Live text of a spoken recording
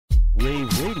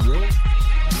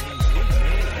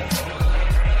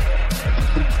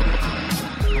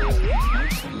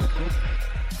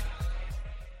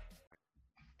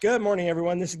Good morning,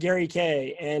 everyone. This is Gary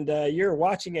Kay, and you're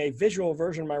watching a visual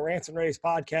version of my Rants and rAVes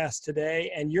podcast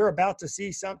today, and you're about to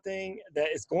see something that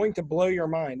is going to blow your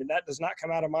mind, and that does not come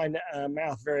out of my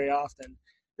mouth very often.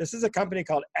 This is a company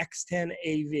called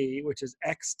XTEN-AV, which is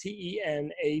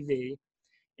XTEN-AV,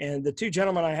 and the two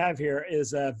gentlemen I have here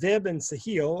is Vib and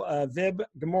Sahil. Vib,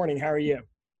 good morning. How are you?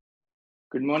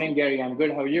 Good morning, Gary. I'm good.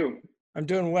 How are you? I'm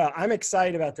doing well. I'm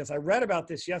excited about this. I read about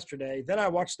this yesterday. Then I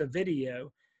watched a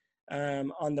video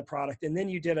on the product. And then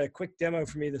you did a quick demo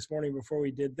for me this morning before we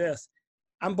did this.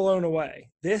 I'm blown away.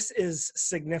 This is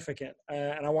significant.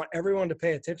 And I want everyone to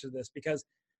pay attention to this because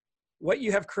what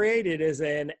you have created is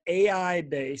an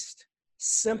AI-based,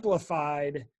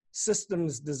 simplified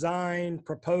systems design,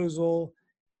 proposal,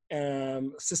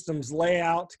 systems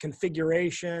layout,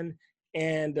 configuration,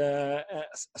 and a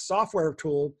software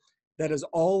tool that is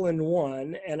all in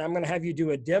one. And I'm going to have you do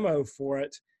a demo for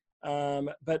it.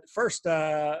 But first,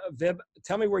 Vib,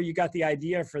 tell me where you got the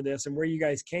idea for this and where you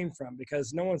guys came from,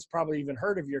 because no one's probably even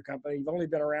heard of your company. You've only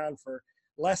been around for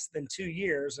less than 2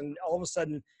 years. And all of a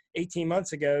sudden, 18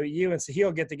 months ago, you and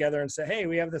Sahil get together and say, hey,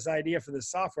 we have this idea for this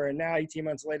software. And now 18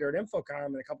 months later at InfoComm,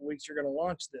 in a couple of weeks, you're going to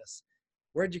launch this.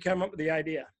 Where'd you come up with the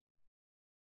idea?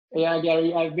 Yeah,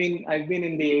 Gary, I've been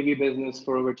in the AV business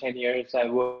for over 10 years. I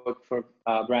worked for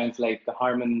brands like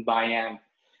Harman, Biam,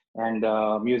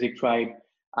 and Music Tribe.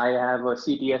 I have a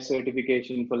CTS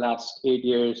certification for last 8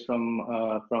 years from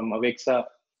AVIXA,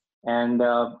 and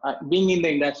being in the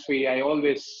industry, I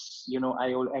always,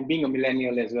 and being a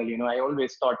millennial as well, I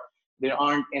always thought there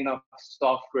aren't enough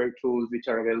software tools which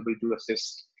are available to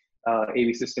assist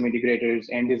AV system integrators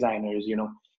and designers.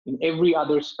 In every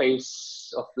other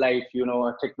space of life,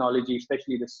 technology,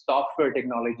 especially the software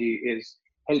technology, is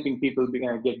helping people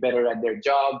get better at their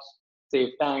jobs, save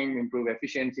time, improve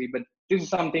efficiency. But this is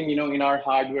something, in our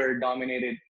hardware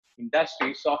dominated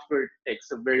industry, software takes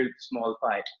a very small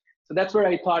pie. So that's where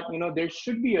I thought, there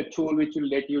should be a tool which will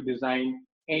let you design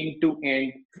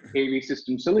end-to-end AV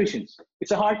system solutions.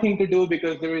 It's a hard thing to do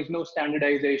because there is no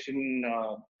standardization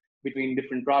between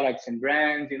different products and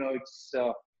brands. It's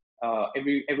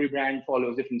every brand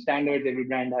follows different standards. Every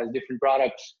brand has different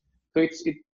products. So it's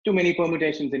too many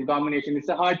permutations and combinations. It's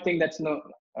a hard thing.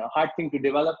 A hard thing to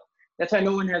develop. That's why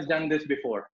no one has done this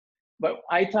before. But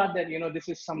I thought that, this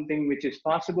is something which is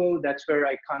possible. That's where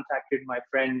I contacted my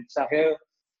friend Sahil,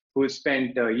 who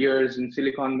spent years in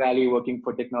Silicon Valley working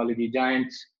for technology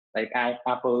giants like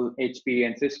Apple, HP,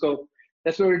 and Cisco.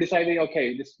 That's where we decided,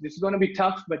 okay, this is going to be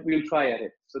tough, but we'll try at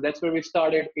it. So that's where we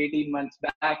started 18 months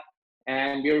back.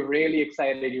 And we're really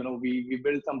excited. We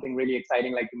built something really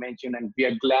exciting, like you mentioned, and we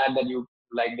are glad that you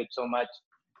liked it so much.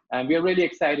 And we are really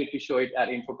excited to show it at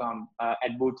InfoComm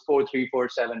at booth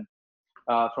 4347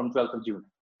 from 12th of June.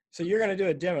 So you're going to do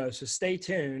a demo, so stay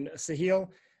tuned. Sahil,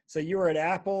 so you were at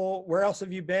Apple. Where else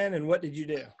have you been, and what did you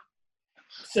do?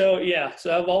 So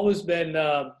I've always been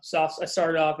I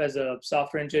started off as a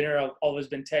software engineer. I've always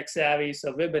been tech savvy.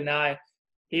 So Vib and I,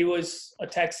 he was a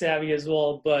tech savvy as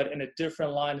well, but in a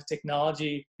different line of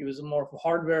technology. He was more of a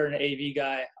hardware and AV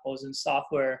guy. I was in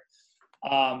software.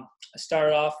 I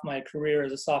started off my career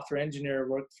as a software engineer,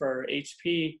 worked for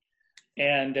HP,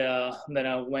 and then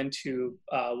I went to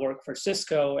work for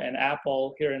Cisco and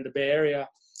Apple here in the Bay Area.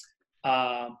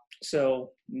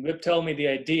 So Vip told me the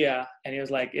idea, and he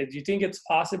was like, do you think it's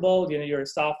possible? You're a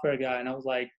software guy. And I was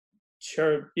like,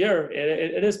 sure, yeah,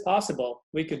 it is possible.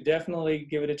 We could definitely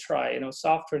give it a try.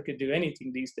 Software could do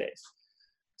anything these days.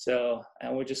 So,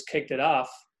 and we just kicked it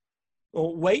off.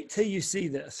 Well, wait till you see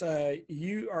this.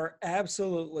 You are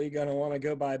absolutely going to want to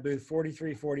go by booth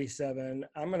 4347.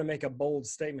 I'm going to make a bold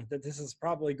statement that this is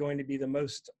probably going to be the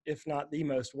most, if not the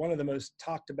most, one of the most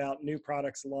talked about new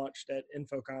products launched at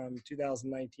InfoComm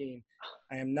 2019.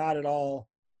 I am not at all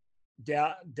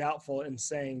doubtful in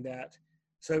saying that.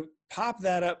 So pop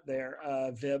that up there,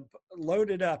 Vib,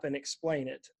 load it up and explain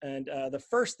it. And the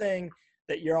first thing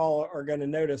that you all are going to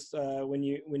notice when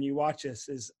you watch this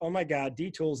is, oh my God,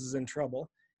 D-Tools is in trouble.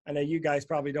 I know you guys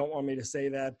probably don't want me to say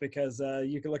that because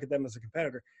you can look at them as a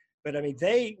competitor. But I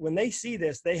mean, when they see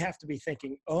this, they have to be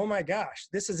thinking, oh my gosh,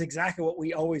 this is exactly what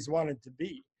we always wanted to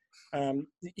be.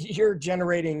 You're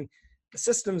generating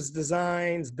systems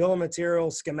designs, bill of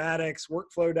materials, schematics,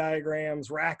 workflow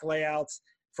diagrams, rack layouts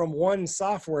from one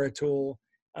software tool.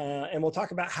 And we'll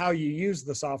talk about how you use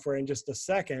the software in just a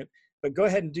second. But go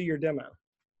ahead and do your demo.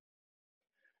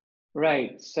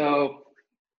 Right. So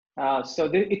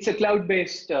it's a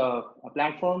cloud-based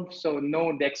platform, so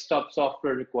no desktop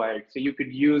software required. So you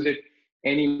could use it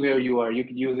anywhere you are. You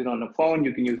could use it on a phone.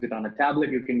 You can use it on a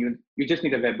tablet. You just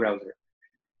need a web browser.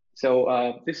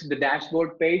 So this is the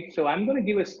dashboard page. So I'm going to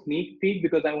give a sneak peek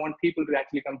because I want people to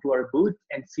actually come to our booth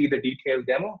and see the detailed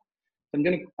demo. I'm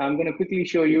going to quickly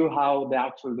show you how the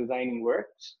actual designing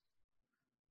works.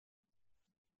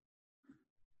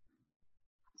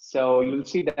 So you'll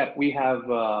see that we have,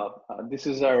 this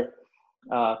is our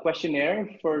questionnaire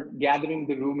for gathering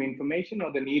the room information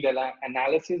or the need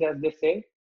analysis, as they say.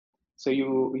 So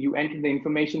you enter the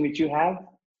information which you have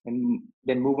and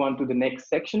then move on to the next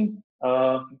section.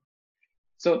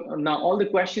 So now all the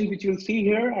questions which you'll see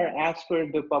here are as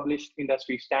per the published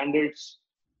industry standards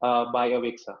by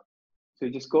AVIXA. So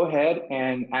just go ahead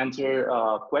and answer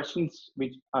questions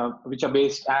which are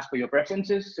based as per your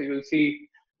preferences. So you'll see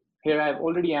here I've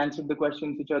already answered the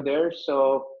questions which are there.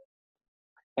 So,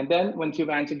 and then once you've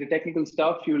answered the technical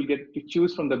stuff, you'll get to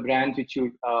choose from the brands which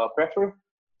you prefer.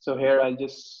 So here I'll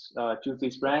just choose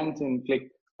these brands and click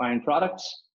find products.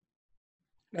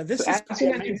 Now this is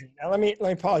amazing. Now let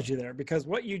me pause you there, because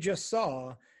what you just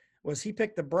saw was he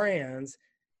picked the brands,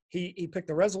 he picked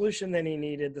the resolution that he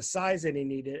needed, the size that he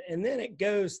needed, and then it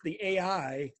goes, the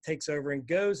AI takes over and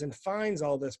goes and finds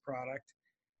all this product,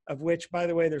 of which, by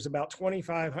the way, there's about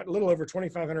a little over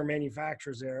 2,500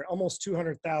 manufacturers there, almost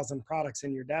 200,000 products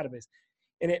in your database.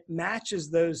 And it matches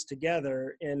those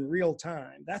together in real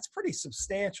time. That's pretty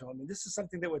substantial. I mean, this is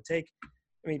something that would take,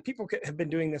 I mean, people have been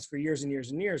doing this for years and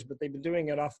years and years, but they've been doing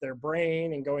it off their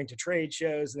brain and going to trade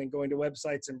shows and then going to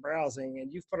websites and browsing.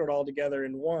 And you've put it all together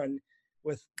in one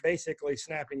with basically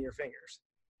snapping your fingers.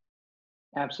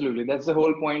 Absolutely. That's the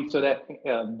whole point, so that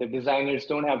the designers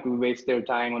don't have to waste their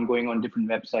time on going on different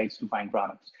websites to find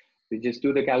products. They just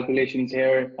do the calculations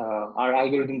here. Our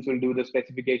algorithms will do the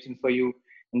specifications for you,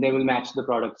 and they will match the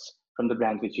products from the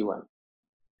brands which you want.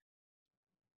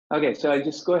 Okay, so I'll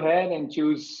just go ahead and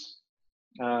choose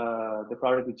the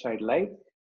product which I'd like,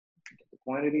 get the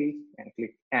quantity, and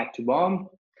click add to BOM.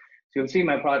 So you'll see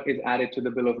my product is added to the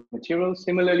bill of materials.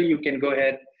 Similarly, you can go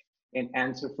ahead and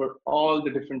answer for all the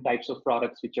different types of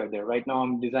products which are there. Right now,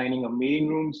 I'm designing a meeting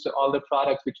room, so all the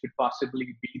products which would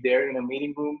possibly be there in a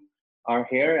meeting room are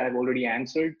here. I've already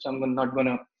answered, so I'm not going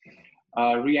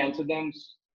to re-answer them.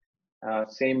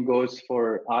 Same goes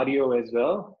for audio as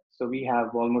well. So we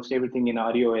have almost everything in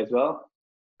audio as well,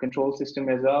 control system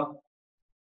as well.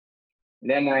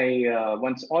 Then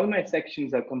once all my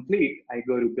sections are complete, I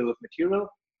go to bill of material.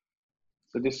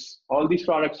 So all these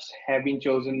products have been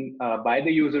chosen by the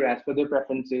user as per their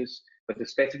preferences, but the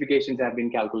specifications have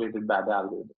been calculated by the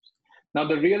algorithms. Now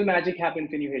the real magic happens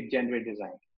when you hit generate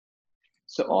design.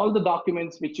 So all the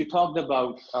documents which you talked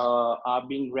about are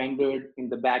being rendered in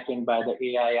the backend by the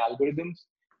AI algorithms,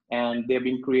 and they're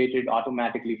being created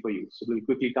automatically for you. So we'll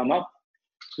quickly come up.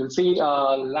 You'll see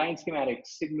line schematics,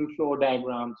 signal flow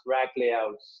diagrams, rack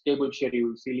layouts, cable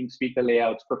schedules, ceiling speaker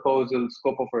layouts, proposals,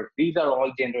 scope of work. These are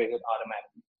all generated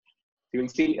automatically. So you'll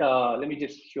see, let me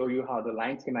just show you how the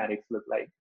line schematics look like.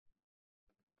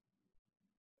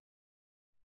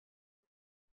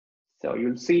 So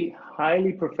you'll see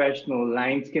highly professional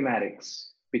line schematics,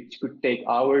 which could take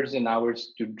hours and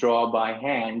hours to draw by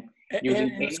hand.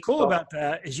 And what's cool about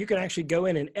that is you can actually go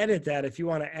in and edit that if you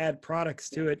want to add products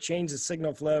to it, change the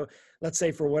signal flow. Let's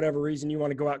say for whatever reason you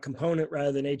want to go out component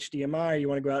rather than HDMI, or you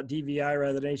want to go out DVI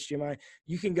rather than HDMI.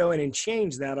 You can go in and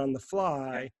change that on the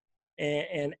fly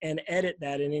and edit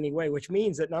that in any way, which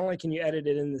means that not only can you edit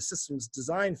it in the system's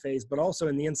design phase, but also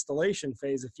in the installation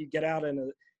phase. If you get out in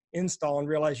an install and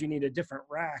realize you need a different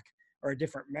rack or a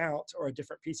different mount or a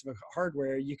different piece of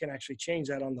hardware, you can actually change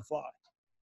that on the fly.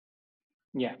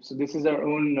 Yeah, so this is our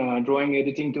own drawing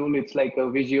editing tool. It's like a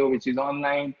Visio, which is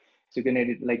online. So you can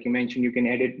edit, like you mentioned, you can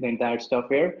edit the entire stuff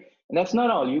here. And that's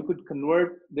not all. You could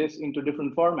convert this into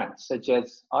different formats, such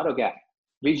as AutoGAP,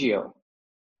 Visio,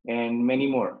 and many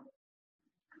more.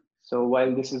 So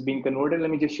while this is being converted, let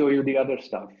me just show you the other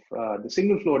stuff, the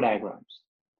signal flow diagrams.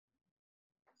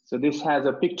 So this has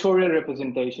a pictorial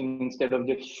representation instead of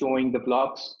just showing the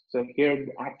blocks. So here,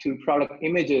 the actual product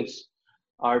images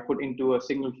are put into a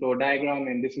signal flow diagram,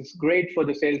 and this is great for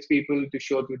the salespeople to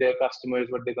show to their customers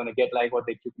what they're going to get like, what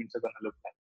the equipments are going to look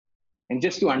like, and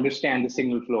just to understand the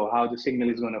signal flow, how the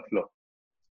signal is going to flow.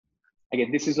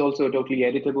 Again, this is also totally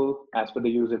editable as per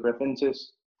the user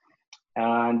preferences.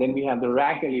 And then we have the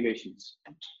rack elevations.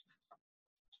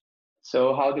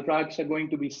 So how the products are going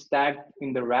to be stacked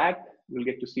in the rack, you'll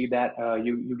get to see that.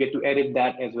 You get to edit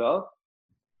that as well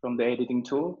from the editing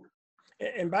tool.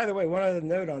 And by the way, one other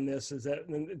note on this is that,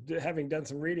 having done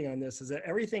some reading on this, is that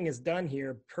everything is done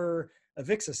here per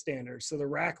AVIXA standards. So the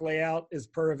rack layout is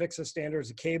per AVIXA standards,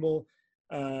 the cable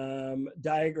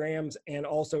diagrams, and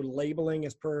also labeling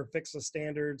is per AVIXA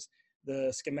standards.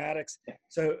 the schematics.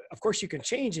 So of course you can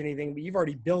change anything, but you've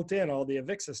already built in all the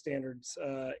AVIXA standards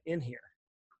in here.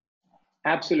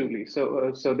 Absolutely.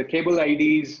 So the cable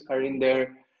IDs are in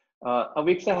there.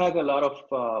 AVIXA has a lot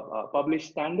of published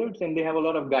standards, and they have a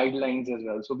lot of guidelines as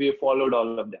well. So we have followed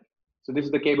all of them. So this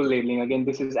is the cable labeling. Again,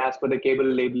 this is as per the cable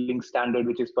labeling standard,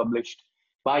 which is published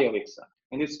by AVIXA.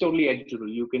 And it's totally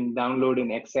editable. You can download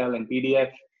in Excel and PDF,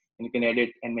 and you can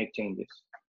edit and make changes.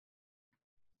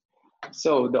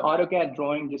 So the AutoCAD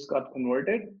drawing just got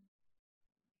converted.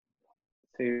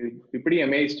 So you'd be pretty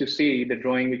amazed to see the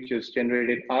drawing which was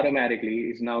generated automatically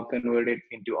is now converted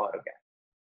into AutoCAD.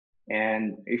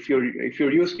 And if you're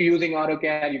used to using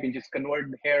AutoCAD, you can just convert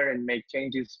here and make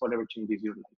changes, whatever changes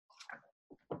you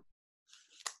like.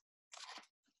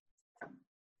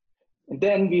 And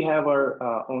then we have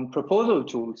our own proposal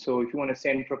tool. So if you want to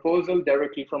send proposal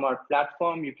directly from our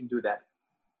platform, you can do that.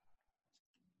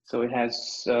 So it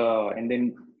has, and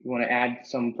then you want to add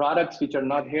some products which are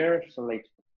not here. So like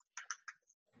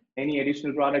any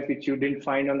additional product which you didn't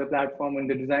find on the platform in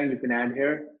the design, you can add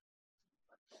here.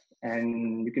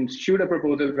 And you can shoot a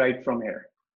proposal right from here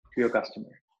to your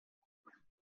customer.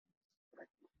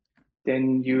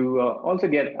 Then you also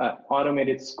get an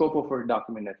automated scope of work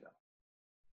document as well.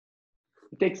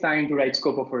 It takes time to write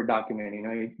scope of work document. You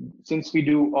know, since we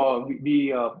do,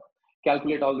 we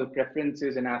calculate all the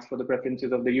preferences and ask for the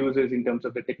preferences of the users in terms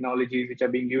of the technologies which are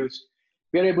being used,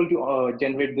 we are able to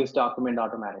generate this document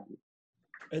automatically.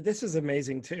 This is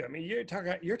amazing too. I mean,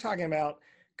 you're talking about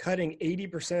cutting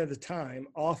 80% of the time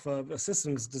off of a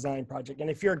systems design project. And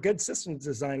if you're a good systems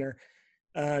designer,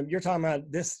 you're talking about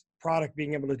this product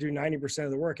being able to do 90%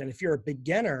 of the work. And if you're a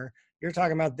beginner, you're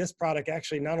talking about this product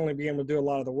actually not only being able to do a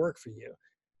lot of the work for you,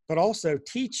 but also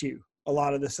teach you a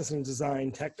lot of the systems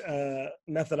design tech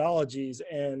methodologies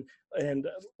and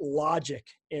logic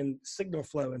in signal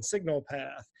flow and signal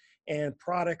path and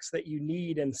products that you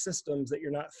need and systems that you're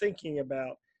not thinking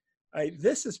about.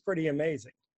 This is pretty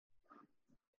amazing.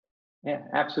 Yeah,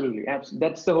 absolutely.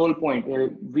 That's the whole point.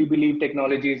 We believe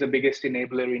technology is the biggest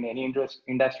enabler in any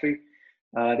industry.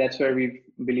 That's where we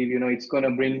believe, you know, it's going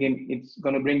to bring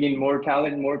in more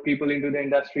talent, more people into the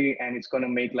industry, and it's going to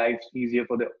make life easier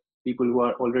for the people who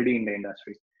are already in the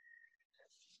industry.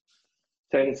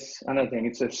 So it's another thing.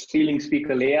 It's a ceiling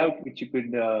speaker layout, which you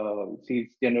could see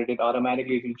it's generated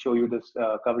automatically. It will show you this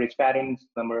coverage patterns,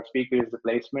 number of speakers, the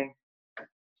placement.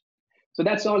 So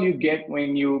that's all you get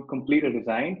when you complete a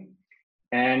design.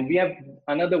 And we have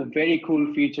another very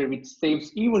cool feature which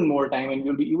saves even more time, and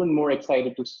you'll be even more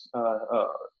excited to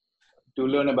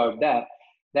learn about that.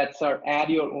 That's our add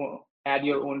your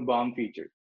own BOM feature.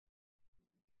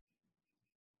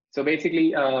 So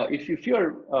basically, if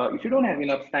you don't have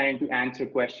enough time to answer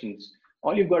questions,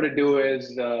 all you've got to do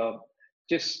is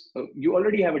you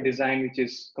already have a design which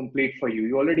is complete for you.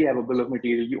 You already have a bill of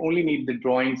material. You only need the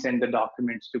drawings and the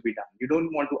documents to be done. You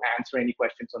don't want to answer any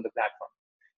questions on the platform.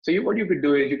 So what you could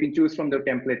do is you can choose from the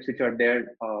templates which are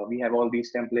there. We have all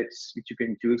these templates which you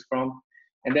can choose from.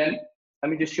 And then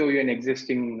let me just show you an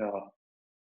existing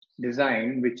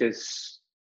design, which is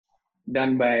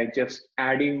done by just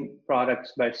adding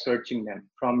products by searching them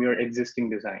from your existing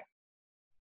design.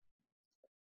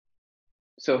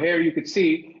 So here you could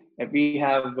see that we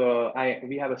have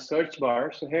a search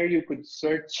bar. So here you could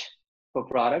search for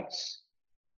products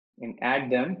and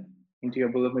add them into your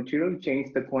bill of material,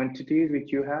 change the quantities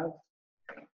which you have.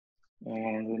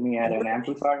 And let me add an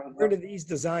amplifier. Where do these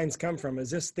designs come from? Is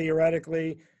this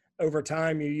theoretically over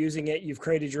time you're using it, you've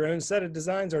created your own set of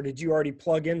designs, or did you already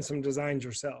plug in some designs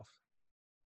yourself?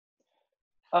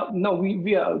 No,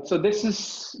 so this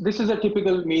is a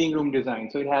typical meeting room design.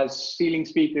 So it has ceiling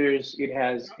speakers, it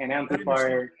has an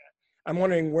amplifier. I'm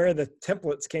wondering where the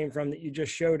templates came from that you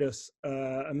just showed us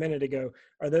a minute ago.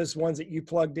 Are those ones that you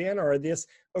plugged in, or are this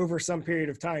over some period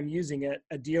of time using it,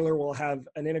 an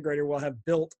integrator will have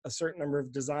built a certain number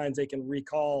of designs they can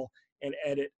recall and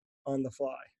edit on the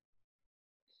fly?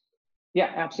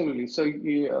 Yeah, absolutely. So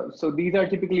these are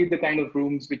typically the kind of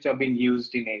rooms which are being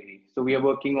used in AV. So we are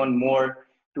working on more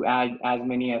to add as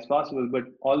many as possible, but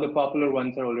all the popular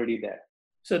ones are already there.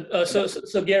 So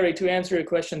Gary, to answer your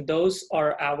question, those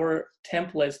are our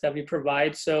templates that we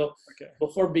provide. So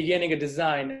before beginning a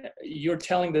design, you're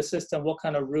telling the system what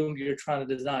kind of room you're trying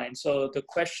to design. So the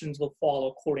questions will follow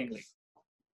accordingly.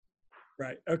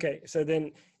 Right. Okay. So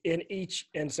then each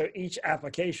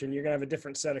application, you're going to have a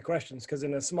different set of questions, because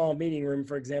in a small meeting room,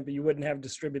 for example, you wouldn't have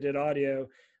distributed audio,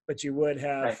 but you would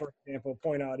have, right, for example,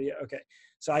 point audio. Okay.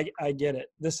 So I get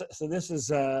it.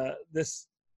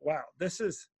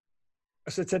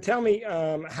 So to tell me,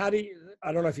 I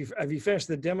don't know if have you finished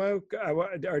the demo,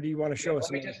 or do you want to show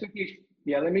us?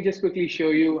 Yeah, let me just quickly show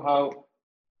you how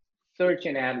search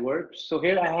and ad works. So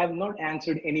here I have not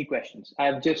answered any questions. I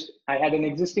had an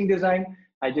existing design.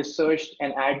 I just searched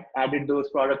and added those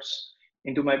products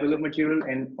into my bill of material,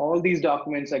 and all these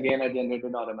documents again are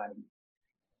generated automatically.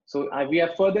 So we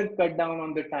have further cut down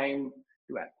on the time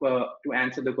to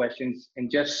answer the questions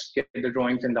and just get the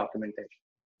drawings and documentation.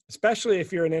 Especially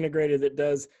if you're an integrator that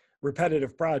does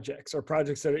repetitive projects or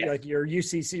projects that are Yeah. like your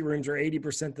UCC rooms are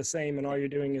 80% the same and all you're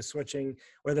doing is switching,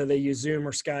 whether they use Zoom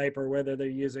or Skype or whether they're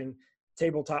using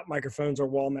tabletop microphones or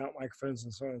wall mount microphones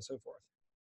and so on and so forth.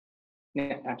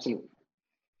 Yeah, absolutely.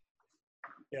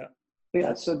 Yeah.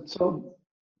 Yeah. So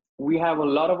we have a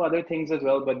lot of other things as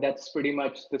well, but that's pretty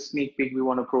much the sneak peek we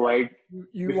want to provide.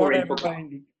 You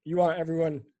want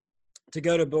everyone to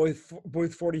go to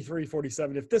booth 43,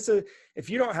 47. If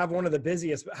you don't have one of the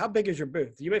busiest, how big is your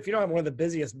booth? If you don't have one of the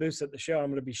busiest booths at the show, I'm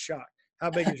going to be shocked. How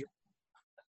big is your?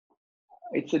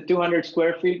 It's a 200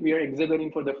 square feet. We are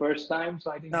exhibiting for the first time,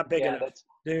 so I think Not big enough,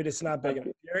 dude. It's not big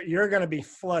enough. You're going to be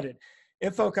flooded.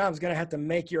 InfoComm's going to have to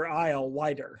make your aisle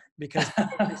wider because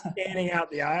people are scanning out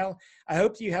the aisle. I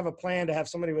hope you have a plan to have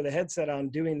somebody with a headset on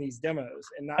doing these demos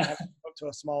and not have to go to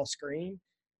a small screen,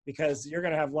 because you're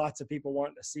going to have lots of people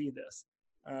wanting to see this.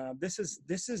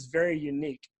 This is very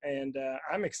unique, and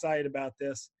I'm excited about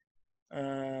this.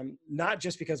 Not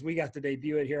just because we got to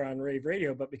debut it here on rAVe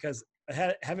Radio, but because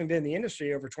having been in the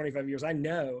industry over 25 years, I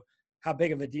know how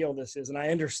big of a deal this is, and I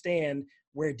understand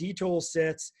where D-Tool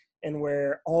sits and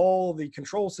where all the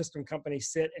control system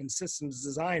companies sit in systems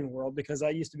design world, because I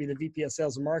used to be the VP of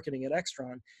sales and marketing at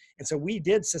XTEN. And so we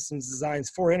did systems designs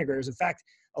for integrators. In fact,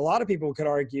 a lot of people could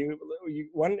argue,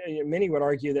 many would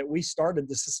argue that we started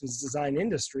the systems design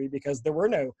industry because there were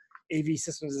no AV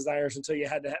systems designers until you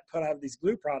had to put out these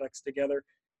glue products together.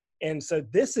 And so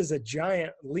this is a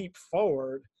giant leap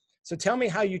forward. So tell me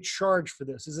how you charge for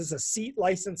this. Is this a seat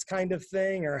license kind of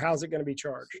thing, or how's it going to be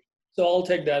charged? So I'll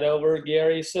take that over,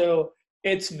 Gary. So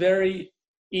it's very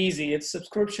easy. It's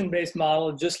subscription-based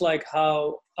model, just like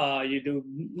how you do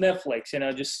Netflix,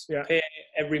 just pay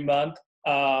every month.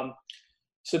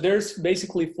 So there's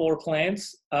basically 4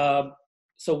 plans.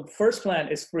 So first plan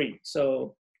is free.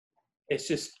 So it's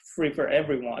just free for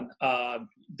everyone.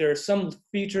 There are some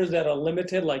features that are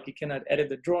limited, like you cannot edit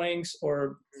the drawings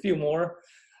or a few more.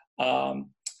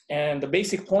 And the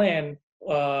basic plan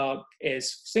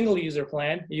is single user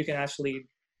plan. You can actually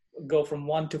go from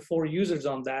 1 to 4 users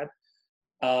on that.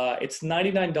 It's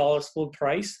 $99 full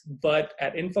price, but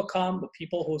at InfoComm, the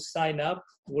people who sign up,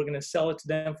 we're going to sell it to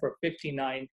them for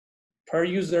 $59 per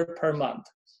user per month.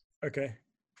 Okay.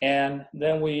 And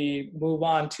then we move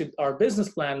on to our business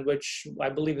plan, which I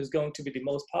believe is going to be the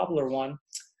most popular one.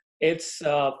 It's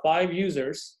 5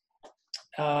 users.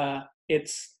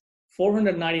 It's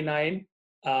 $499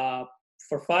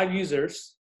 for 5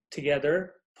 users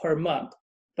together per month.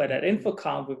 But at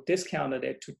InfoComm, we've discounted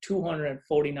it to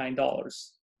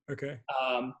 $249. Okay.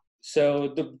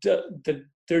 So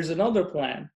there's another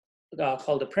plan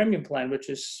called the premium plan, which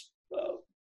is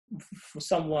for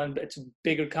someone, it's a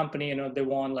bigger company, they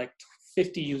want like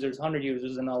 50 users, 100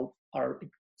 users, and our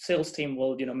sales team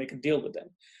will, make a deal with them.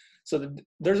 So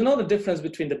there's another difference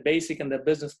between the basic and the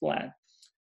business plan.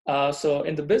 So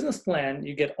in the business plan,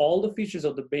 you get all the features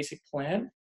of the basic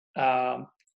plan,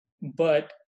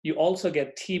 but you also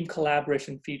get team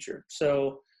collaboration feature.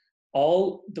 So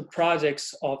all the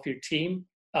projects of your team,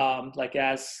 like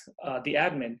as the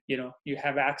admin, you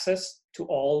have access to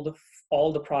all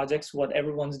the projects, what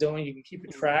everyone's doing. You can keep a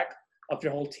track of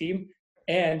your whole team,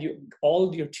 and all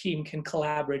of your team can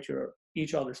collaborate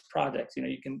each other's projects.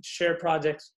 You can share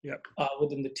projects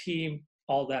within the team,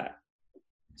 all that.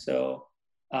 So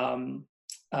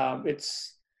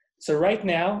so right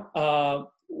now,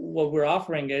 what we're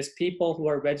offering is people who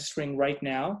are registering right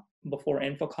now before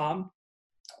InfoComm,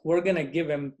 we're going to give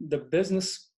them the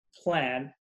business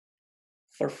plan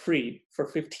for free for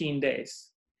 15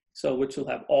 days. So which will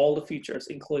have all the features,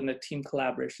 including the team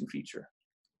collaboration feature.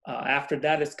 After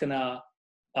that, it's going to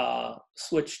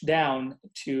switch down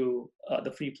to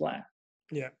the free plan.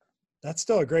 Yeah, that's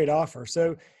still a great offer.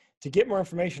 So to get more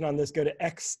information on this, go to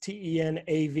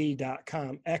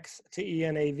XTEN-AV.com,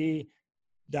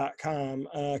 XTEN-AV.com.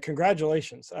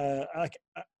 Congratulations.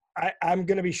 I'm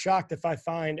going to be shocked if I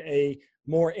find a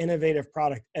more innovative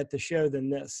product at the show than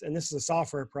this. And this is a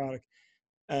software product.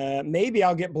 Maybe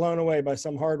I'll get blown away by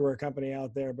some hardware company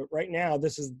out there, but right now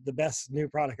this is the best new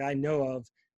product I know of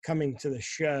coming to the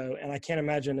show. And I can't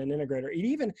imagine an integrator.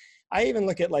 I even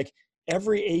look at like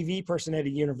every AV person at a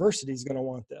university is going to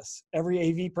want this. Every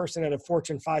AV person at a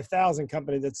Fortune 5000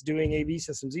 company that's doing AV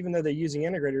systems, even though they're using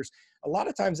integrators, a lot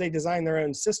of times they design their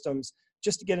own systems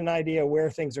just to get an idea where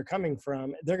things are coming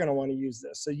from, they're going to want to use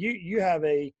this. So you have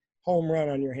a home run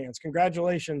on your hands.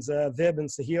 Congratulations, Vib and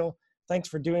Sahil. Thanks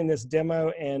for doing this demo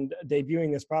and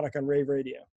debuting this product on Rave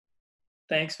Radio.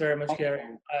 Thanks very much, Gary.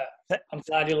 I'm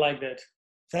glad you liked it.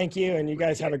 Thank you, and you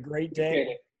guys have a great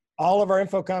day. All of our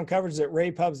InfoComm coverage is at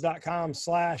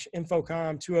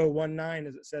ravepubs.com/InfoComm2019,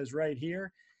 as it says right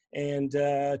here. And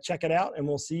check it out, and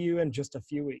we'll see you in just a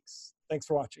few weeks. Thanks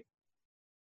for watching.